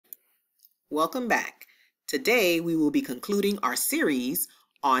Welcome back. Today we will be concluding our series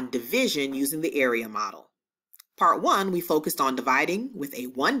on division using the area model. Part 1, we focused on dividing with a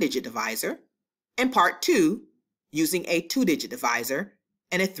 1-digit divisor, and Part 2, using a 2-digit divisor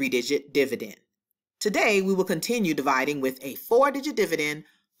and a 3-digit dividend. Today we will continue dividing with a 4-digit dividend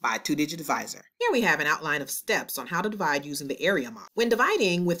by a 2-digit divisor. Here we have an outline of steps on how to divide using the area model. When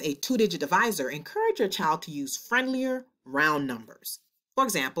dividing with a 2-digit divisor, encourage your child to use friendlier round numbers. For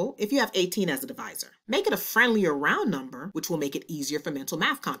example, if you have 18 as a divisor, make it a friendlier round number, which will make it easier for mental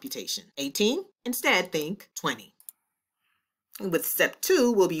math computation. 18, instead think 20. And with step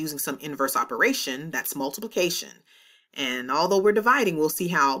 2, we'll be using some inverse operation, that's multiplication. And although we're dividing, we'll see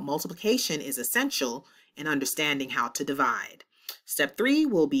how multiplication is essential in understanding how to divide. Step 3,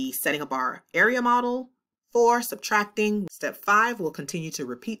 we'll be setting up our area model. 4, subtracting. Step 5, we'll continue to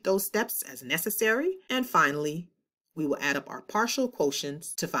repeat those steps as necessary. And finally, we will add up our partial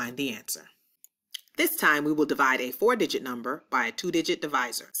quotients to find the answer. This time we will divide a 4-digit number by a 2-digit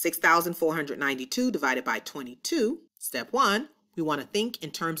divisor. 6,492 divided by 22. Step 1, we want to think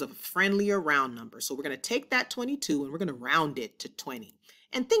in terms of a friendlier round number. So we're going to take that 22 and we're going to round it to 20.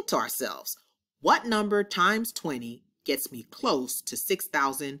 And think to ourselves, what number times 20 gets me close to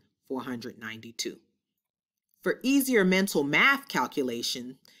 6,492? For easier mental math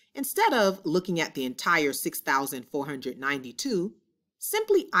calculation, instead of looking at the entire 6,492,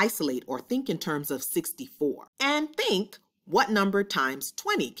 simply isolate or think in terms of 64 and think what number times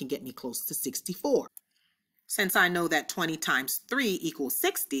 20 can get me close to 64. Since I know that 20 times 3 equals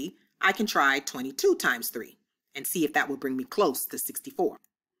 60, I can try 22 times 3 and see if that will bring me close to 64.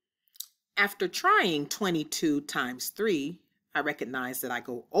 After trying 22 times 3, I recognize that I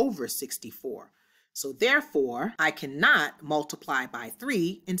go over 64. So therefore, I cannot multiply by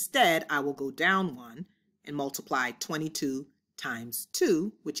 3. Instead, I will go down 1 and multiply 22 times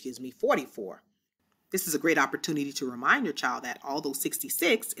 2, which gives me 44. This is a great opportunity to remind your child that although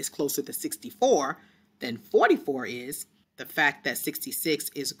 66 is closer to 64 than 44 is, the fact that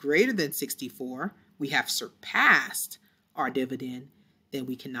 66 is greater than 64, we have surpassed our dividend, then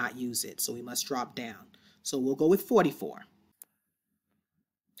we cannot use it. So we must drop down. So we'll go with 44.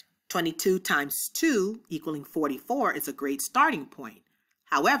 22 times 2 equaling 44 is a great starting point.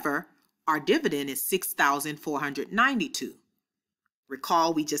 However, our dividend is 6,492.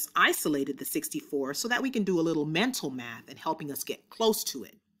 Recall we just isolated the 64 so that we can do a little mental math and helping us get close to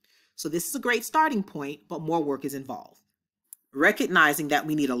it. So this is a great starting point, but more work is involved. Recognizing that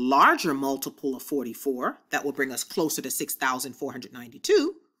we need a larger multiple of 44 that will bring us closer to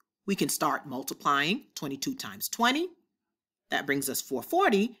 6,492, we can start multiplying 22 times 20. That brings us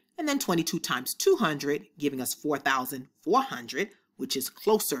 440. And then 22 times 200, giving us 4,400, which is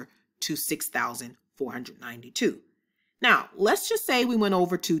closer to 6,492. Now, let's just say we went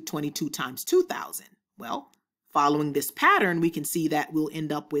over to 22 times 2,000. Well, following this pattern, we can see that we'll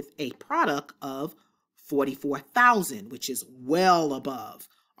end up with a product of 44,000, which is well above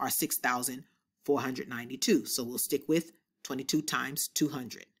our 6,492. So we'll stick with 22 times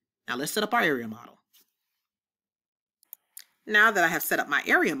 200. Now let's set up our area model. Now that I have set up my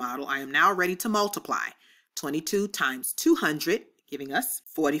area model, I am now ready to multiply. 22 times 200, giving us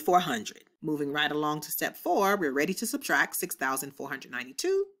 4,400. Moving right along to step 4, we're ready to subtract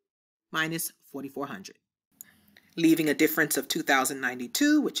 6,492 minus 4,400. Leaving a difference of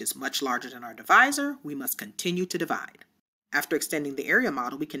 2,092, which is much larger than our divisor, we must continue to divide. After extending the area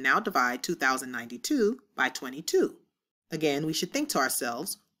model, we can now divide 2,092 by 22. Again, we should think to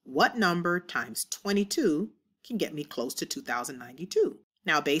ourselves, what number times 22 can get me close to 2,092.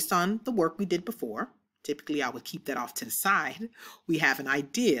 Now, based on the work we did before, typically I would keep that off to the side, we have an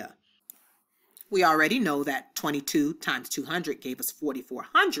idea. We already know that 22 times 200 gave us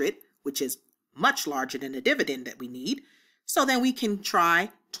 4,400, which is much larger than the dividend that we need. So then we can try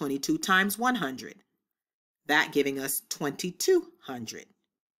 22 times 100, that giving us 2,200.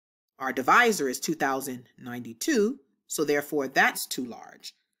 Our divisor is 2,092, so therefore that's too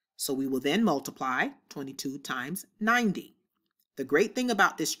large. So we will then multiply 22 times 90. The great thing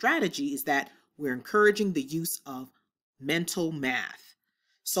about this strategy is that we're encouraging the use of mental math.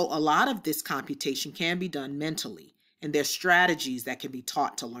 So a lot of this computation can be done mentally, and there's strategies that can be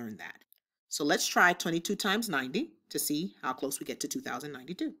taught to learn that. So let's try 22 times 90 to see how close we get to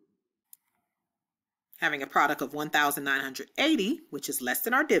 2,092. Having a product of 1,980, which is less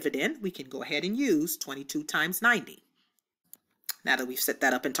than our dividend, we can go ahead and use 22 times 90. Now that we've set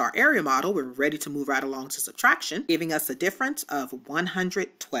that up into our area model, we're ready to move right along to subtraction, giving us a difference of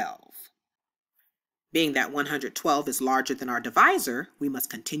 112. Being that 112 is larger than our divisor, we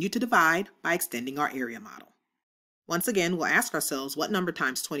must continue to divide by extending our area model. Once again, we'll ask ourselves what number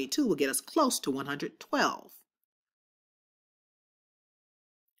times 22 will get us close to 112.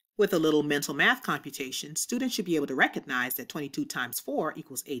 With a little mental math computation, students should be able to recognize that 22 times 4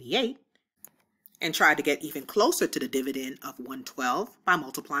 equals 88 and try to get even closer to the dividend of 112 by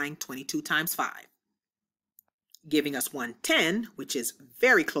multiplying 22 times 5, giving us 110, which is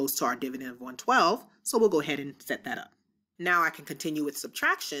very close to our dividend of 112, so we'll go ahead and set that up. Now I can continue with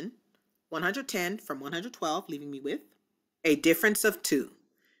subtraction. 110 from 112, leaving me with a difference of 2.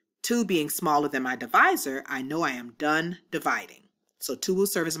 2 being smaller than my divisor, I know I am done dividing. So 2 will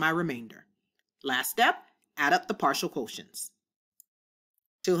serve as my remainder. Last step, add up the partial quotients.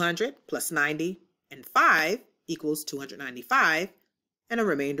 200 plus 90 and 5 equals 295 and a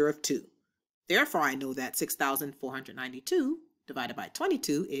remainder of 2. Therefore, I know that 6,492 divided by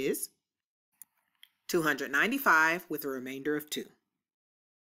 22 is 295 with a remainder of 2.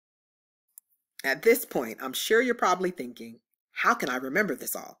 At this point, I'm sure you're probably thinking, how can I remember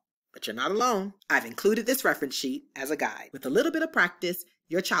this all? But you're not alone. I've included this reference sheet as a guide. With a little bit of practice,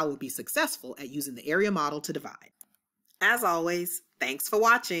 your child will be successful at using the area model to divide. As always, thanks for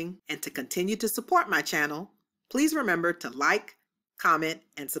watching, and to continue to support my channel, please remember to like, comment,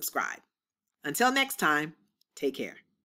 and subscribe. Until next time, take care.